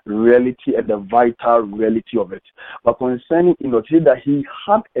reality and the vital reality of it. But concerning that he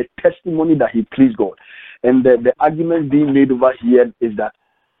had a testimony that he pleased God. And the argument being made over here is that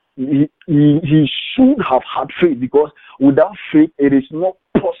he should have had faith, because without faith it is not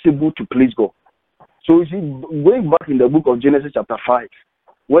possible to please God. So you see, going back in the book of Genesis chapter 5,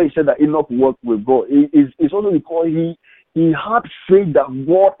 where he said that Enoch worked with God, it's also because he had faith that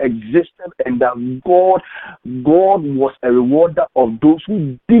God existed and that God was a rewarder of those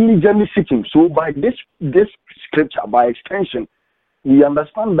who diligently seek him. So by this scripture, by extension, we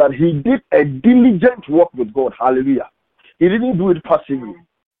understand that he did a diligent work with God. Hallelujah. He didn't do it passively.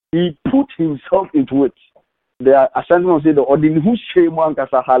 He put himself into it. The ascendant say the ordinary who shame one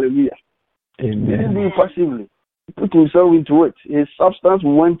kasa. Hallelujah. Amen. He didn't do it passively. He put himself into it. His substance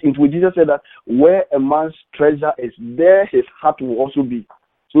went into it. Jesus said that where a man's treasure is, there his heart will also be.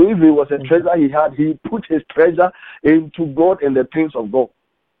 So if it was a treasure he had, he put his treasure into God and the things of God,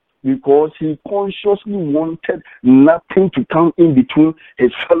 because he consciously wanted nothing to come in between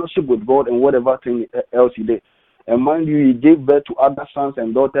his fellowship with God and whatever thing else he did. And mind you, he gave birth to other sons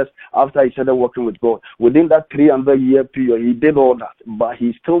and daughters after he started working with God. Within that 300-year period, he did all that, but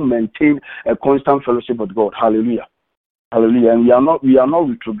he still maintained a constant fellowship with God. Hallelujah. Hallelujah. And we are not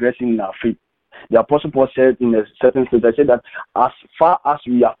retrogressing in our faith. The Apostle Paul said in a certain state, I said that as far as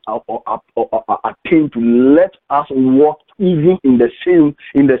we have attained to, let us walk even in the same.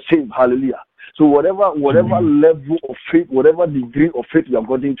 Hallelujah. So whatever level of faith, whatever degree of faith we are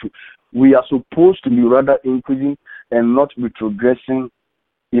getting to, we are supposed to be rather increasing and not retrogressing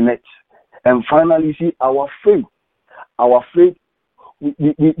in it. And finally, see, our faith,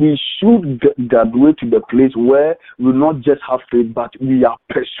 we should graduate to the place where we not just have faith, but we are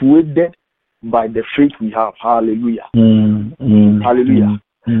persuaded by the faith we have. Hallelujah. Hallelujah.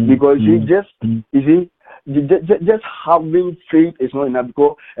 Because you see, just having faith is not enough,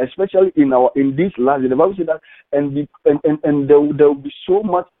 because especially in this last day, the Bible said that and there will be so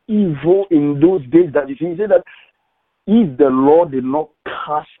much evil in those days that you see. He said that if the Lord did not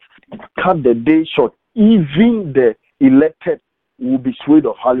cut the day short, even the elected will be swayed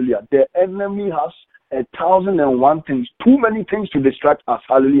off. Hallelujah. The enemy has 1,001 things, too many things to distract us.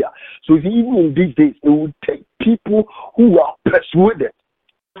 Hallelujah. So even in these days, it will take people who are persuaded.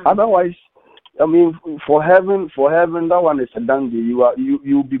 Otherwise, I mean, for heaven, that one is a done deal.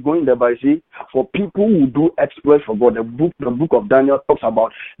 You'll be going there. But see, for people who do exploits for God, the book of Daniel talks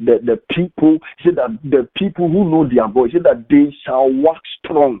about the people. He said that the people who know their God, he said that they shall wax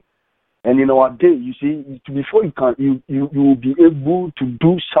strong. And in our day, you see, before you will be able to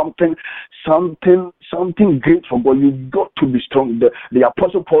do something great for God, you've got to be strong. The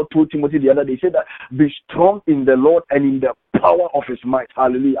Apostle Paul told Timothy the other day, he said that be strong in the Lord and in the power of his might.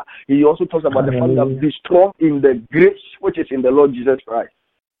 Hallelujah. He also talks about the fact that be strong in the grace which is in the Lord Jesus Christ.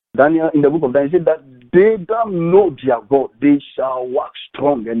 Daniel, in the book of Daniel, said that they that know their God, they shall wax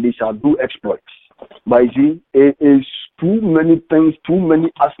strong and they shall do exploits. But you see, it is too many things, too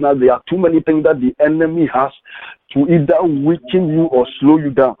many arsenals. There are too many things that the enemy has to either weaken you or slow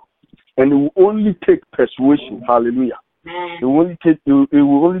you down. And it will only take persuasion. Hallelujah. It will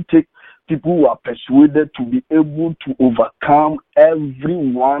only take people who are persuaded to be able to overcome every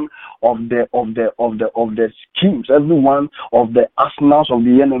one of the schemes, every one of the arsenals of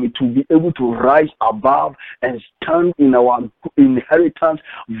the enemy, to be able to rise above and stand in our inheritance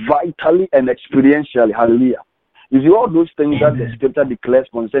vitally and experientially. Hallelujah. You see, all those things that the scripture declares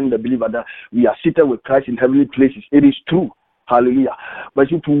concerning the believer, that we are seated with Christ in heavenly places, it is true. Hallelujah. But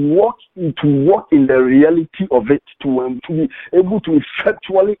to walk in the reality of it, to be able to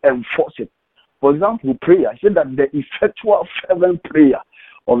effectually enforce it. For example, prayer. I said that the effectual fervent prayer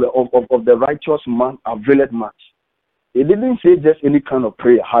of the righteous man availeth much. It didn't say just any kind of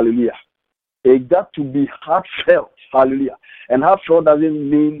prayer. Hallelujah. It got to be heartfelt. Hallelujah. And heartfelt doesn't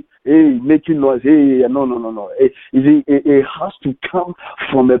mean making noise. No. It has to come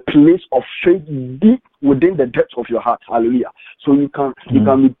from a place of faith deep within the depths of your heart. Hallelujah. So you can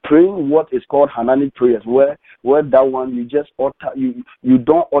be praying what is called Hananic prayers, where that one you just utter, you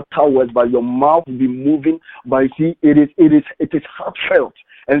don't utter words, but your mouth will be moving. But you see, it is heartfelt,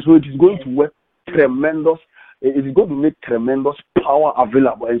 and so it is going to work tremendous. It is going to make tremendous power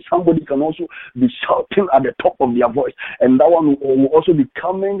available, and somebody can also be shouting at the top of their voice, and that one will also be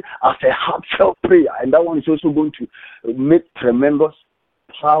coming as a heartfelt prayer, and that one is also going to make tremendous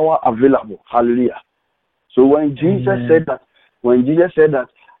power available. Hallelujah. So when Jesus said that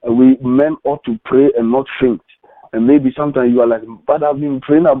we men ought to pray and not faint, and maybe sometimes you are like, but I've been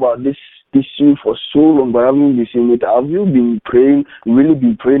praying about this issue for so long, but I haven't been seeing it. Have you been praying, really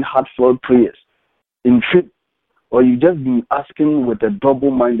been praying heartfelt prayers in faith? Or you just been asking with a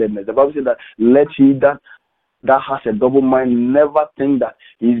double-mindedness? The Bible says that let he that has a double mind never think that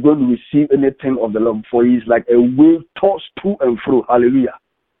he's going to receive anything of the Lord, for he's like a wave tossed to and fro. Hallelujah.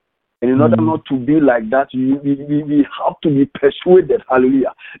 And in order not to be like that, we have to be persuaded,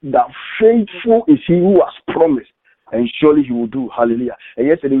 hallelujah, that faithful is he who has promised, and surely he will do. Hallelujah. And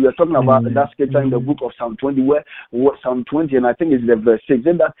yesterday we were talking about that scripture in the book of Psalm 20, where Psalm 20, and I think it's the verse 6,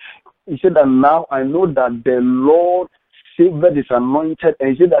 he said that now I know that the Lord saved his anointed,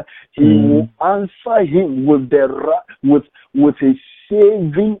 and he said that he will answer him with a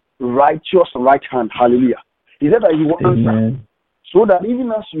saving righteous right hand. Hallelujah. He said that he will answer. So that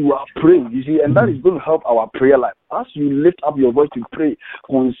even as you are praying, you see, and that is going to help our prayer life. As you lift up your voice to pray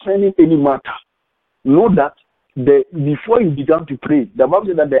concerning any matter, know that before you begin to pray, the Bible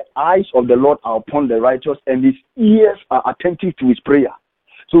says that the eyes of the Lord are upon the righteous, and his ears are attentive to his prayer.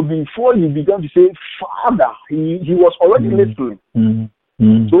 So before he began to say, Father, he was already listening.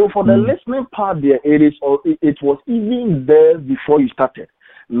 So for the listening part there, it was even there before you started.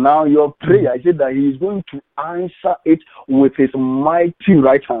 Now your prayer, I said that he is going to answer it with his mighty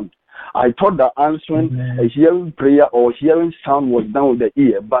right hand. I thought that answering a hearing prayer or hearing sound was down with the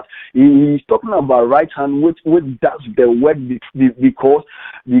ear, but he is talking about right hand, which does the work,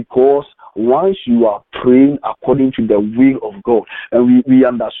 because once you are praying according to the will of God, and we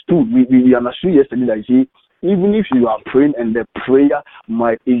understood yesterday that, see, even if you are praying and the prayer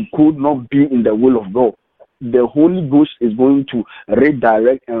it could not be in the will of God, the Holy Ghost is going to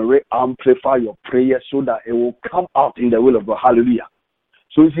redirect and re-amplify your prayer so that it will come out in the will of God. Hallelujah.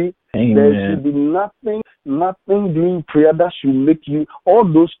 So you see, there should be nothing during prayer that should make you all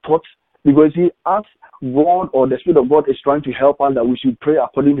those thoughts, because he asks God or the Spirit of God is trying to help us that we should pray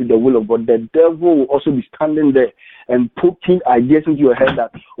according to the will of God, the devil will also be standing there and poking ideas into your head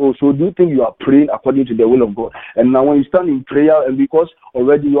that, oh, so do you think you are praying according to the will of God? And now when you stand in prayer, and because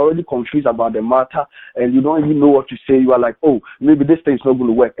you're already confused about the matter and you don't even know what to say, you are like, oh, maybe this thing is not going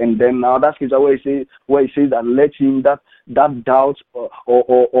to work. And then now that's where it says that let him that doubt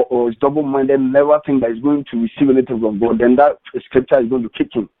or is double-minded, never think that he's going to receive anything from God, then that scripture is going to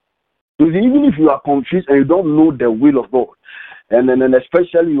kick him. So even if you are confused and you don't know the will of God, and then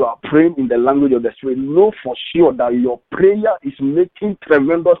especially you are praying in the language of the Spirit, know for sure that your prayer is making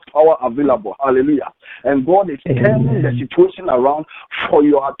tremendous power available. Hallelujah. And God is turning the situation around to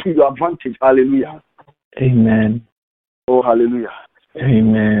your advantage. Hallelujah. Amen. Oh, hallelujah.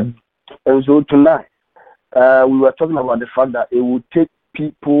 Amen. And so tonight, we were talking about the fact that it will take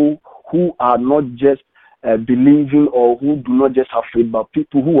people who are not just believing or who do not just have faith, but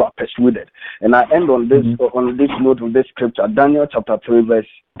people who are persuaded. And I end on this note of this scripture, Daniel chapter 3, verse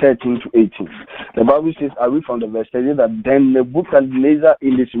 13 to 18. The Bible says, I read from the verse, says that then Nebuchadnezzar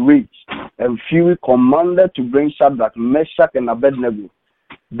in his rage and fury commanded to bring Shadrach, Meshach, and Abednego.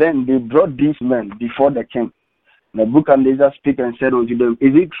 Then they brought these men before the king. Nebuchadnezzar spake and said unto them,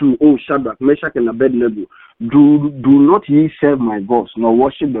 is it true, O Shadrach, Meshach, and Abednego, do not ye serve my gods, nor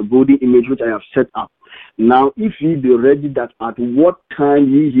worship the golden image which I have set up? Now, if ye be ready that at what time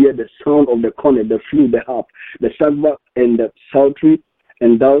ye hear the sound of the cornet, the flute, the harp, the sackbut, and the psaltery,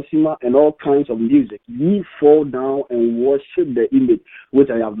 and dulcimer, and all kinds of music, ye fall down and worship the image which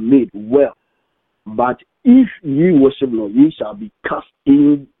I have made. Well, but if ye worship not, ye shall be cast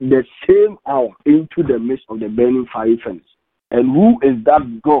in the same hour into the midst of the burning fiery furnace. And who is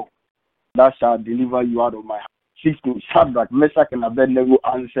that God that shall deliver you out of my hand? 16. Shadrach, Meshach, and Abednego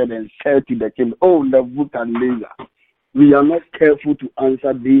answered and said to the king, O Nebuchadnezzar, we are not careful to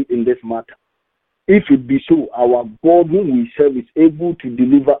answer thee in this matter. If it be so, our God whom we serve is able to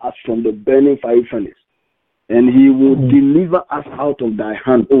deliver us from the burning fiery furnace, and he will deliver us out of thy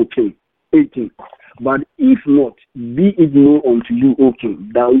hand, O king. 18. But if not, be it known unto you, O king,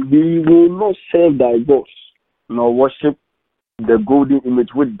 that we will not serve thy gods, nor worship the golden image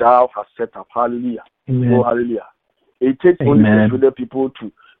which thou hast set up. Hallelujah. Amen. Oh, hallelujah. It takes only persuaded people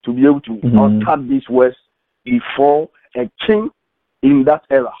to be able to utter these words before a king in that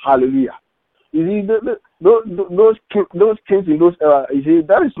era. Hallelujah. You see, those kings in those era, you see,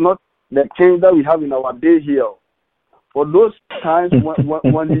 that is not the kings that we have in our day here. For those times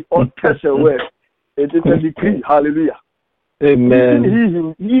when he utters a word, it is a decree. Hallelujah.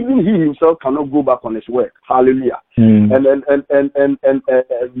 Amen. Even he himself cannot go back on his word. Hallelujah. And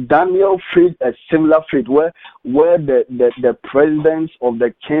Daniel faced a similar fate where the presidents of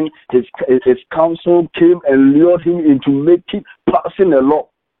the king, his council came and lured him into passing a law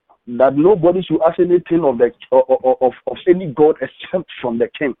that nobody should ask anything of any god except from the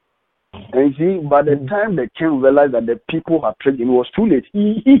king. And see, by the time the king realized that the people had tricked him, it was too late.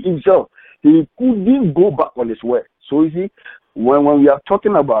 He himself, he couldn't go back on his word. So you see, when we are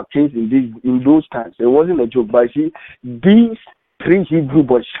talking about kings in those times, it wasn't a joke. But you see, these three Hebrew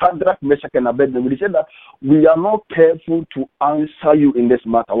boys, Shadrach, Meshach, and Abednego, they said that we are not careful to answer you in this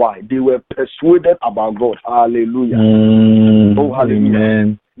matter. Why? They were persuaded about God. Hallelujah. Oh, hallelujah.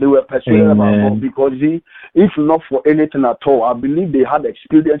 Amen. They were persuaded about God because if not for anything at all, I believe they had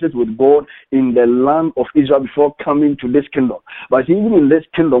experiences with God in the land of Israel before coming to this kingdom. But even in this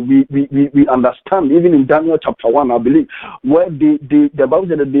kingdom, we understand, even in Daniel chapter 1, I believe, where the Bible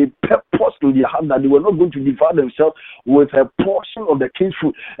said that they purposely had that they were not going to devour themselves with a portion of the king's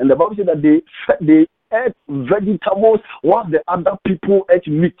food. And the Bible said that they ate vegetables while the other people ate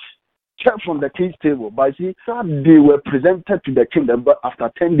meat from the king's table. But see, they were presented to the king after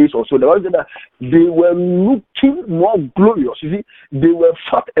 10 days or so. The Bible said that they were looking more glorious. You see, they were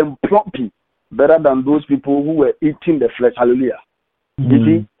fat and plumpy, better than those people who were eating the flesh. Hallelujah. You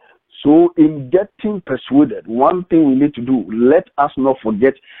see, so in getting persuaded, one thing we need to do, let us not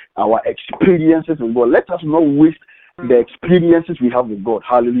forget our experiences with God. Let us not waste the experiences we have with God.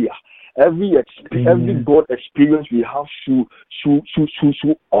 Hallelujah. Every God experience we have should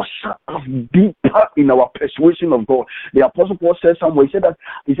usher us deeper in our persuasion of God. The Apostle Paul said somewhere, he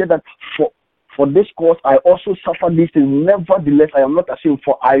said that for this cause I also suffer these things. Nevertheless, I am not ashamed,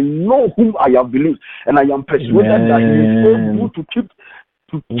 for I know whom I have believed, and I am persuaded that he is able to keep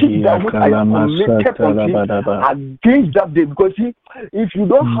that which I have committed on him against that day. Because see, if you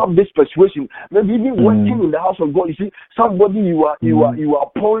don't have this persuasion, maybe even working in the house of God, you see, somebody you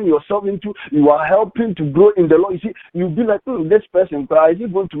are pouring yourself into, you are helping to grow in the Lord. You see, you'll be like, this person, is he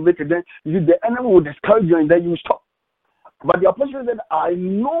going to make it? Then you see, the enemy will discourage you, and then you stop. But the apostle said, I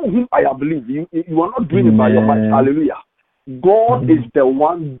know whom I have believed. You are not doing it by your might. Hallelujah. God is the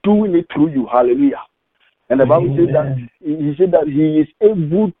one doing it through you. Hallelujah. And the Bible says that he said that he is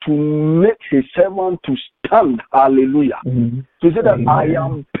able to make his servant to stand. Hallelujah. So he said that I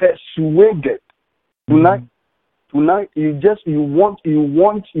am persuaded. Tonight you want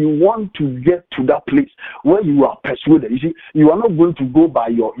to get to that place where you are persuaded. You see, you are not going to go by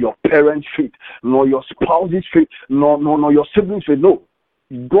your parents' faith, nor your spouse's faith, nor your siblings' faith. No.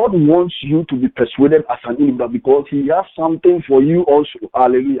 God wants you to be persuaded as an individual because he has something for you also.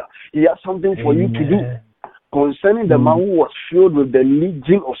 Hallelujah. He has something for you to do. Concerning the man who was filled with the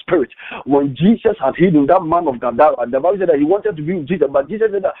legion of spirits, when Jesus had healed that man of Gadara, the Bible said that he wanted to be with Jesus, but Jesus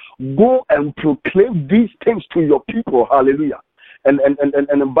said that go and proclaim these things to your people. Hallelujah. And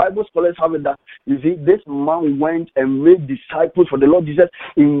the Bible scholars have it that, you see, this man went and made disciples for the Lord Jesus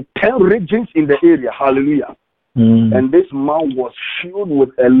in 10 regions in the area. Hallelujah. And this man was filled with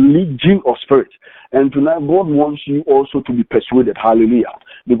a legion of spirits. And tonight, God wants you also to be persuaded. Hallelujah.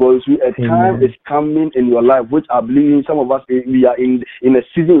 Because a time is coming in your life, which I believe some of us, we are in a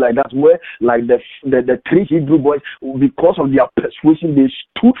season like that, where like the 3 Hebrew boys, because of their persuasion, they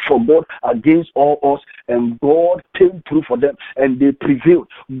stood for God against all odds, and God came through for them, and they prevailed.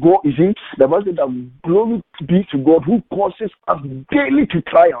 God, you see, the Bible says that glory be to God who causes us daily to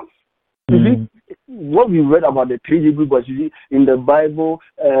triumph. You see, what we read about the 3 Hebrew boys, you see, in the Bible,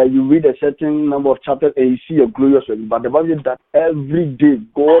 you read a certain number of chapters and you see a glorious way. But the Bible says that every day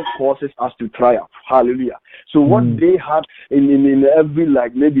God causes us to triumph. Hallelujah. So what they had in every,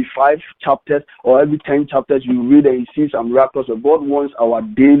 like, maybe 5 chapters or every 10 chapters, you read and you see some miracles. So God wants our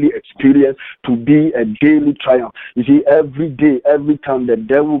daily experience to be a daily triumph. You see, every day, every time the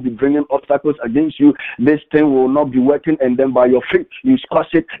devil will be bringing obstacles against you, this thing will not be working, and then by your faith, you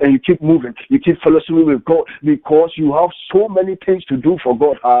squash it and you keep moving. You keep fellowshipping with God because you have so many things to do for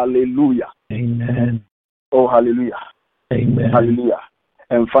God. Hallelujah. Amen. Oh, hallelujah. Amen. Hallelujah.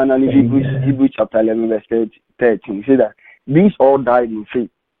 And finally, Hebrews chapter 11, verse 13. He said that these all died in faith,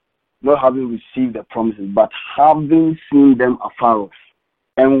 not having received the promises, but having seen them afar off,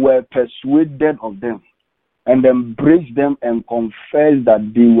 and were persuaded of them, and embraced them, and confessed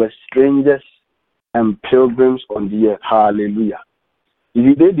that they were strangers and pilgrims on the earth. Hallelujah.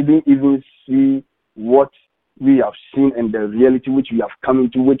 They didn't even see what we have seen and the reality which we have come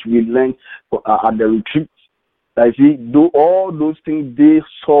into, which we learned at the retreat. I see, though all those things they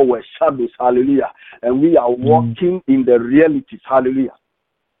saw were shadows. Hallelujah. And we are walking in the realities. Hallelujah.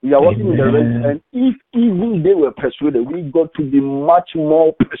 We are walking in the realities. And if even they were persuaded, we got to be much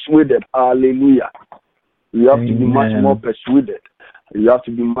more persuaded. Hallelujah. We have to be much more persuaded. You have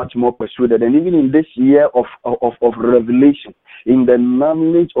to be much more persuaded. And even in this year of revelation, in the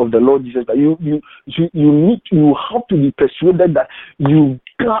knowledge of the Lord Jesus, you have to be persuaded that you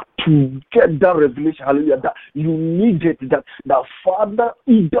got to get that revelation. Hallelujah. That you need it. That Father,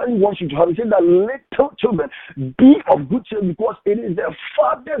 He doesn't want you to have it. He said that little children, be of good cheer, because it is the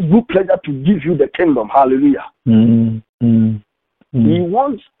Father's good pleasure to give you the kingdom. Hallelujah. He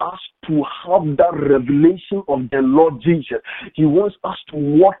wants us to have that revelation of the Lord Jesus. He wants us to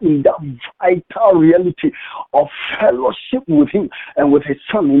walk in that vital reality of fellowship with Him and with His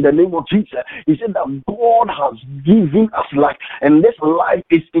Son in the name of Jesus. He said that God has given us life, and this life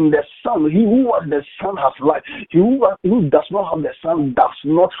is in the Son. He who has the Son has life. He who does not have the Son does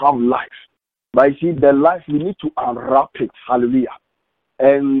not have life. But you see, the life, we need to unwrap it. Hallelujah.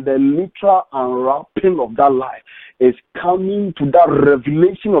 And the literal unwrapping of that life is coming to that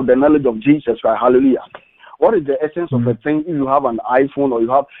revelation of the knowledge of Jesus Christ. Hallelujah. What is the essence of a thing? If you have an iPhone or you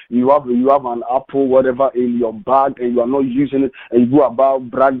have an Apple, whatever, in your bag, and you are not using it, and you go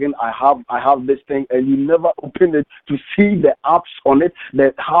about bragging, I have this thing, and you never open it to see the apps on it,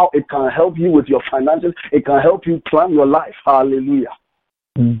 that how it can help you with your finances, it can help you plan your life. Hallelujah.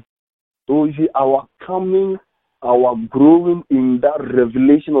 So you see, our growing in that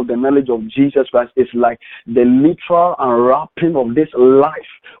revelation of the knowledge of Jesus Christ is like the literal unwrapping of this life,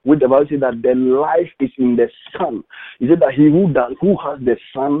 which the Bible says that the life is in the Son. He said that he who has the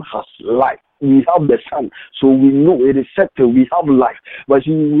Son has life. We have the Son, so we know it is settled. We have life, but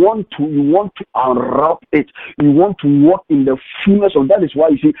you want to unwrap it. You want to walk in the fullness of that. Is why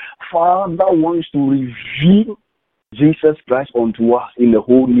you see, Father wants to reveal Jesus Christ unto us in a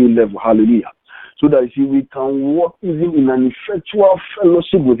whole new level. Hallelujah. So that we can walk even in an effectual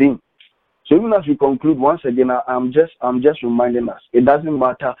fellowship with Him. So even as we conclude, once again, I'm just reminding us. It doesn't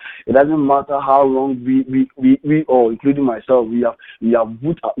matter. It doesn't matter how long we all, including myself, we have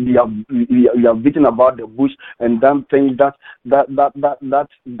beaten about the bush and done things that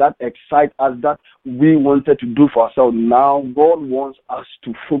excite us, that we wanted to do for ourselves. Now God wants us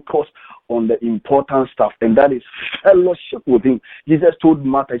to focus on the important stuff, and that is fellowship with Him. Jesus told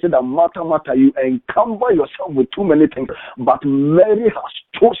Martha, He said that Martha, you encumber yourself with too many things, but Mary has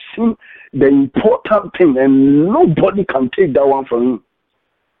chosen the important thing, and nobody can take that one from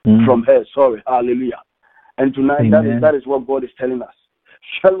her. Sorry, hallelujah. And tonight, that is what God is telling us.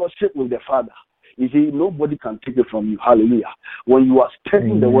 Fellowship with the Father. You see, nobody can take it from you. Hallelujah. When you are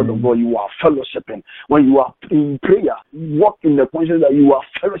studying the word of God, you are fellowshipping. When you are in prayer, walk in the conscience that you are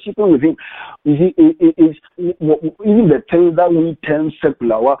fellowshipping with Him. You see, even the things that we turn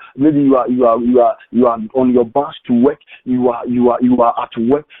secular. Maybe you are on your bus to work. You are at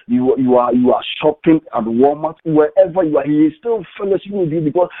work. You are shopping at Walmart. Wherever you are, He is still fellowshipping with you,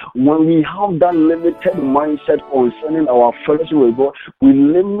 because when we have that limited mindset concerning our fellowship with God, we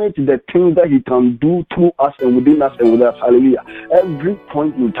limit the things that He can do through us and within us and with us. Hallelujah. Every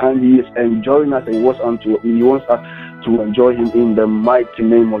point in time, He is enjoying us, and He wants us to enjoy Him in the mighty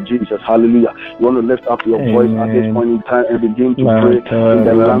name of Jesus. Hallelujah. You want to lift up your voice at this point in time and begin to pray in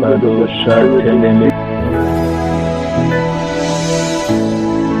the language of the Spirit.